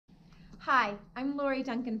Hi, I'm Lori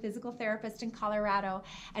Duncan, physical therapist in Colorado,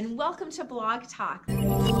 and welcome to Blog Talk. This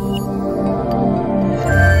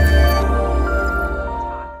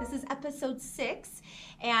is episode 6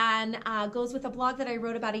 and goes with a blog that I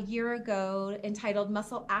wrote about a year ago entitled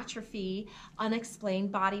Muscle Atrophy,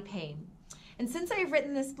 Unexplained Body Pain. And since I've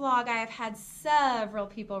written this blog, I have had several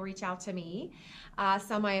people reach out to me.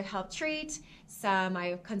 Some I have helped treat, some I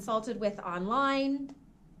have consulted with online.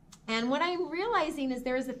 And what I'm realizing is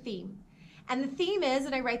there is a theme. And the theme is,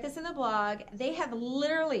 and I write this in the blog, they have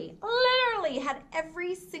literally had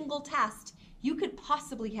every single test you could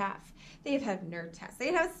possibly have. They have had nerve tests, they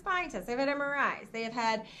have had spine tests, they've had MRIs, they have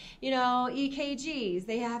had, EKGs,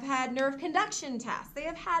 they have had nerve conduction tests, they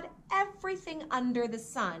have had everything under the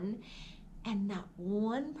sun, and not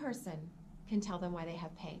one person can tell them why they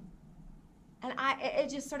have pain. And it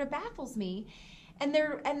just sort of baffles me. And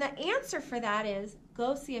the answer for that is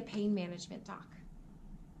go see a pain management doc.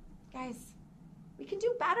 Guys, we can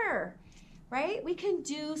do better, right? We can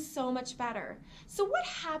do so much better. So what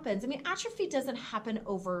happens? I mean, atrophy doesn't happen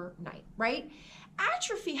overnight, right?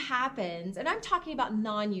 Atrophy happens, and I'm talking about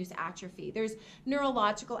non-use atrophy. There's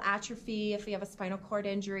neurological atrophy if we have a spinal cord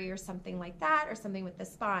injury or something like that, or something with the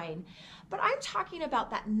spine. But I'm talking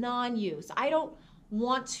about that non-use. I don't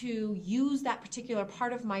want to use that particular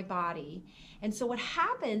part of my body. And so what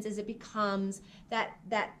happens is it becomes that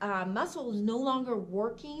muscle is no longer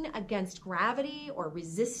working against gravity or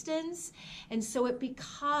resistance. And so it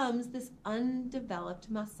becomes this undeveloped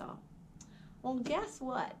muscle. Well, guess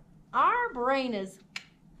what? Our brain is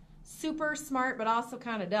super smart, but also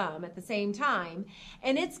kind of dumb at the same time.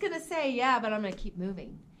 And it's going to say, yeah, but I'm going to keep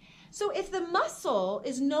moving. So if the muscle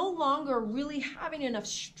is no longer really having enough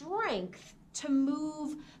strength to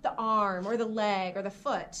move the arm or the leg or the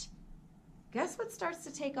foot, guess what starts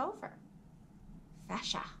to take over?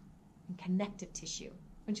 Fascia and connective tissue.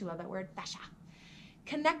 Don't you love that word? Fascia.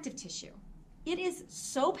 Connective tissue. It is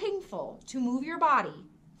so painful to move your body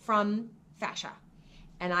from fascia.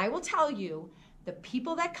 And I will tell you, the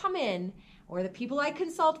people that come in or the people I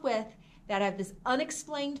consult with that have this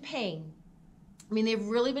unexplained pain, I mean, they've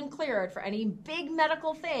really been cleared for any big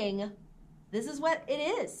medical thing. This is what it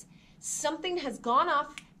is. Something has gone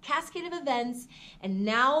off, cascade of events, and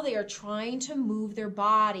now they are trying to move their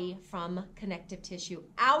body from connective tissue.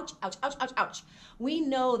 Ouch, ouch, ouch, ouch, ouch. We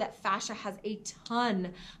know that fascia has a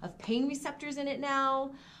ton of pain receptors in it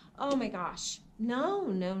now. Oh my gosh. No,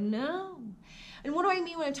 no, no. And what do I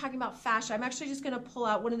mean when I'm talking about fascia? I'm actually just going to pull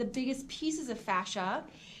out one of the biggest pieces of fascia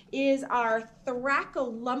is our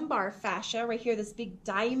thoracolumbar fascia, right here, this big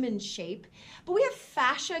diamond shape. But we have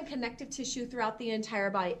fascia and connective tissue throughout the entire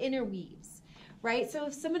body, interweaves, right? So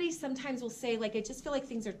if somebody sometimes will say, like, I just feel like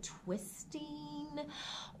things are twisting,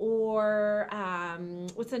 or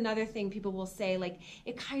what's another thing people will say, like,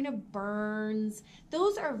 it kind of burns.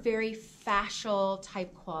 Those are very fascial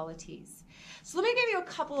type qualities. So let me give you a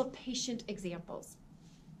couple of patient examples.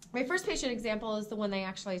 My first patient example is the one they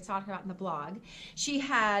actually talked about in the blog. She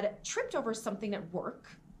had tripped over something at work,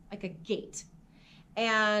 like a gate,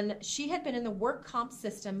 and she had been in the work comp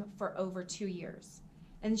system for over 2 years.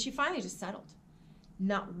 And she finally just settled.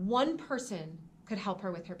 Not one person could help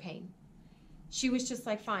her with her pain. She was just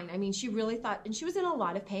like, fine. I mean, she really thought, and she was in a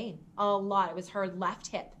lot of pain, a lot. It was her left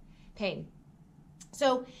hip pain.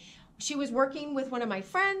 So she was working with one of my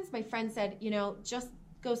friends. My friend said, just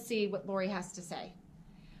go see what Lori has to say.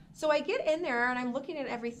 So I get in there and I'm looking at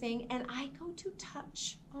everything and I go to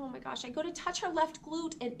touch. Oh my gosh, I go to touch her left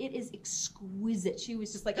glute and it is exquisite. She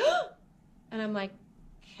was just like, and I'm like,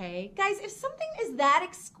 okay. Guys, if something is that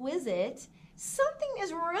exquisite, something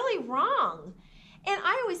is really wrong. And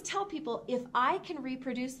I always tell people, if I can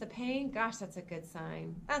reproduce the pain, gosh, that's a good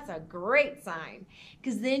sign. That's a great sign.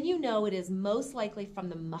 Because then you know it is most likely from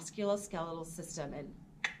the musculoskeletal system. And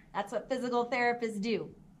that's what physical therapists do.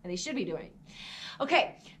 And they should be doing.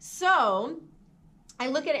 Okay, so I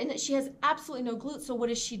look at it and she has absolutely no glute. So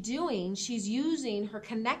what is she doing? She's using her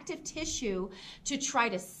connective tissue to try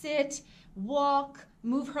to sit, walk,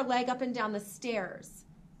 move her leg up and down the stairs.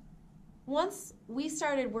 Once we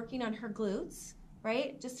started working on her glutes,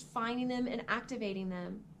 right, just finding them and activating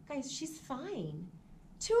them, guys, she's fine.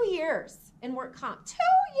 2 years in work comp. 2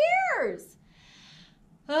 years!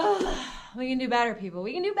 Oh, we can do better, people.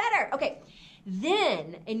 We can do better. Okay.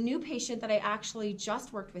 Then a new patient that I actually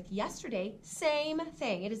just worked with yesterday, same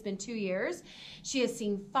thing. It has been 2 years. She has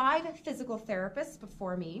seen 5 physical therapists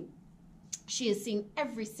before me. She has seen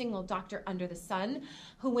every single doctor under the sun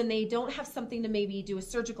who, when they don't have something to maybe do a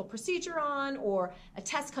surgical procedure on, or a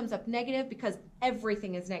test comes up negative, because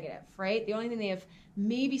everything is negative, right? The only thing they have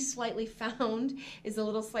maybe slightly found is a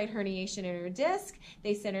little slight herniation in her disc.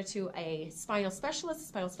 They sent her to a spinal specialist. The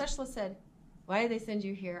spinal specialist said, "Why did they send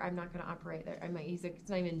you here? I'm not going to operate there." He's like, "It's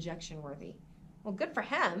not even injection worthy." Well, good for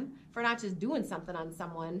him for not just doing something on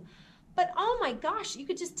someone. But oh my gosh, you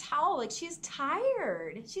could just tell, like, she's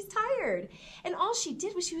tired. She's tired. And all she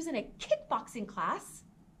did was she was in a kickboxing class,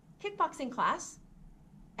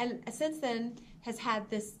 and since then has had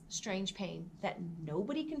this strange pain that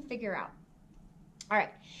nobody can figure out. All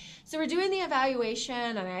right, so we're doing the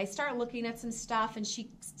evaluation, and I start looking at some stuff, and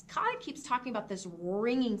she kind of keeps talking about this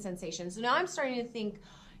ringing sensation. So now I'm starting to think,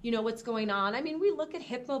 you know, what's going on. I mean, we look at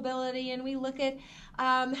hip mobility, and we look at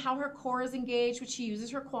how her core is engaged, which she uses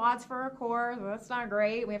her quads for her core. Well, that's not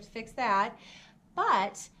great. We have to fix that.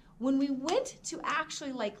 But when we went to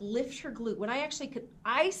actually like lift her glute, when I actually could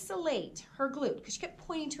isolate her glute, because she kept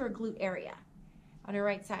pointing to her glute area on her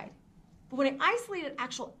right side. But when I isolated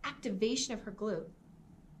actual activation of her glute,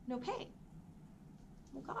 no pain.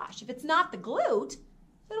 Well, gosh, if it's not the glute,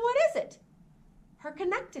 then what is it? Her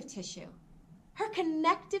connective tissue. Her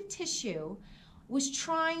connective tissue was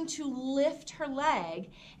trying to lift her leg,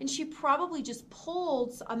 and she probably just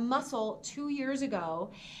pulled a muscle 2 years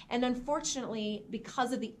ago, and unfortunately,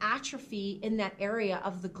 because of the atrophy in that area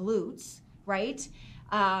of the glutes, right,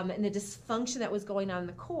 and the dysfunction that was going on in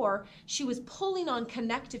the core, she was pulling on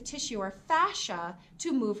connective tissue or fascia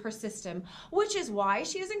to move her system, which is why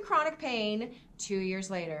she is in chronic pain 2 years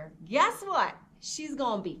later. Guess what? She's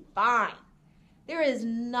gonna be fine. There is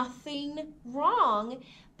nothing wrong,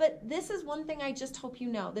 but this is one thing I just hope you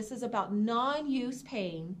know. This is about non-use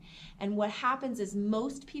pain, and what happens is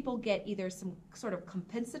most people get either some sort of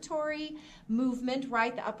compensatory movement,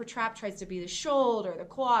 right? The upper trap tries to be the shoulder, the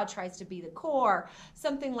quad tries to be the core,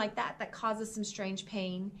 something like that that causes some strange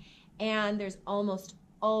pain, and there's almost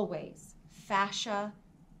always fascia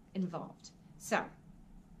involved. So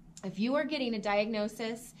if you are getting a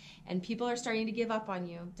diagnosis and people are starting to give up on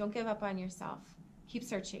you, don't give up on yourself. Keep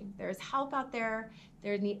searching. There is help out there.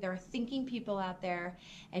 There are thinking people out there,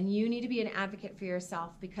 and you need to be an advocate for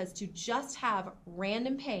yourself, because to just have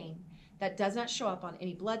random pain that does not show up on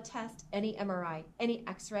any blood test, any MRI, any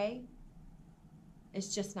x-ray,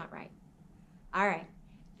 is just not right. All right.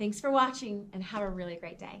 Thanks for watching, and have a really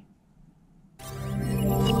great day.